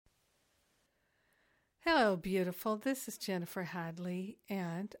Hello, beautiful. This is Jennifer Hadley,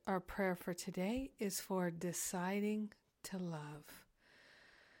 and our prayer for today is for deciding to love.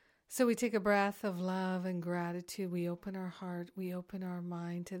 So we take a breath of love and gratitude. We open our heart, we open our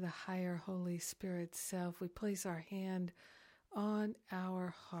mind to the higher Holy Spirit self. We place our hand on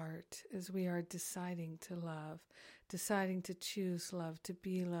our heart as we are deciding to love, deciding to choose love, to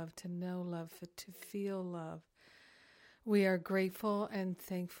be love, to know love, to feel love. We are grateful and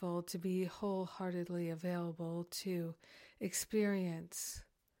thankful to be wholeheartedly available to experience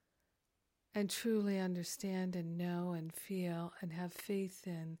and truly understand and know and feel and have faith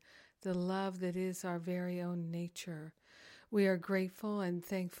in the love that is our very own nature. We are grateful and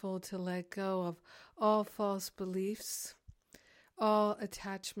thankful to let go of all false beliefs, all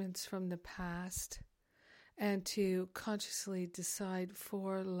attachments from the past, and to consciously decide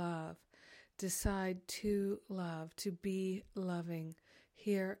for love. Decide to love, to be loving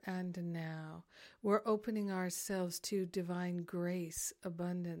here and now. We're opening ourselves to divine grace,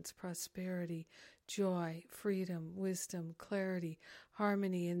 abundance, prosperity, joy, freedom, wisdom, clarity,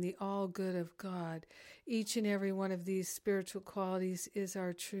 harmony, and the all good of God. Each and every one of these spiritual qualities is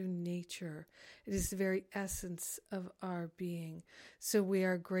our true nature. It is the very essence of our being. So we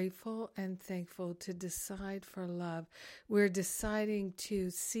are grateful and thankful to decide for love. We're deciding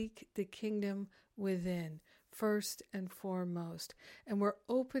to seek the kingdom within, first and foremost. And we're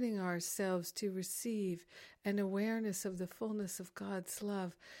opening ourselves to receive an awareness of the fullness of God's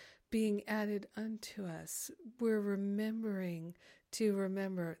love being added unto us. We're remembering to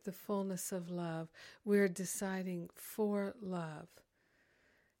remember the fullness of love. We're deciding for love.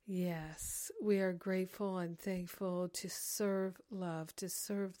 Yes, we are grateful and thankful to serve love, to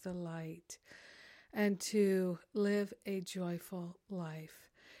serve the light, and to live a joyful life.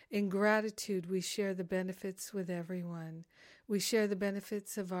 In gratitude, we share the benefits with everyone. We share the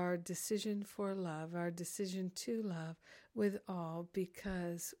benefits of our decision for love, our decision to love with all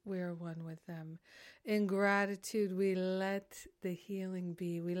because we're one with them. In gratitude, we let the healing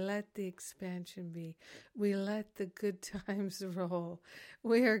be. We let the expansion be. We let the good times roll.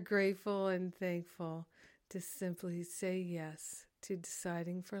 We are grateful and thankful to simply say yes to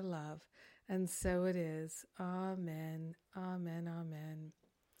deciding for love. And so it is. Amen. Amen. Amen.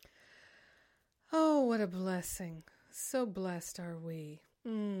 Oh, what a blessing. So blessed are we.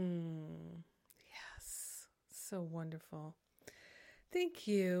 Yes. So wonderful. Thank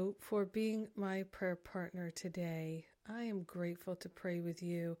you for being my prayer partner today. I am grateful to pray with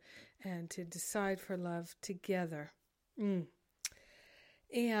you and to decide for love together.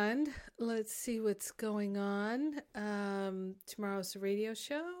 And let's see what's going on. Tomorrow's the radio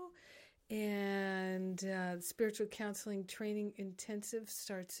show, and the Spiritual Counseling Training Intensive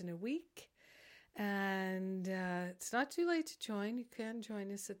starts in a week. And it's not too late to join. You can join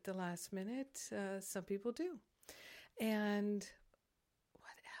us at the last minute. Some people do. And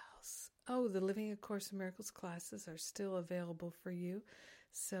what else? Oh, the Living A Course in Miracles classes are still available for you.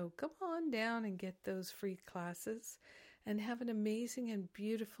 So come on down and get those free classes and have an amazing and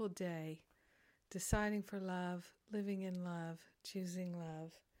beautiful day. Deciding for love, living in love, choosing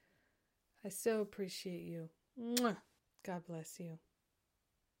love. I so appreciate you. Mwah. God bless you.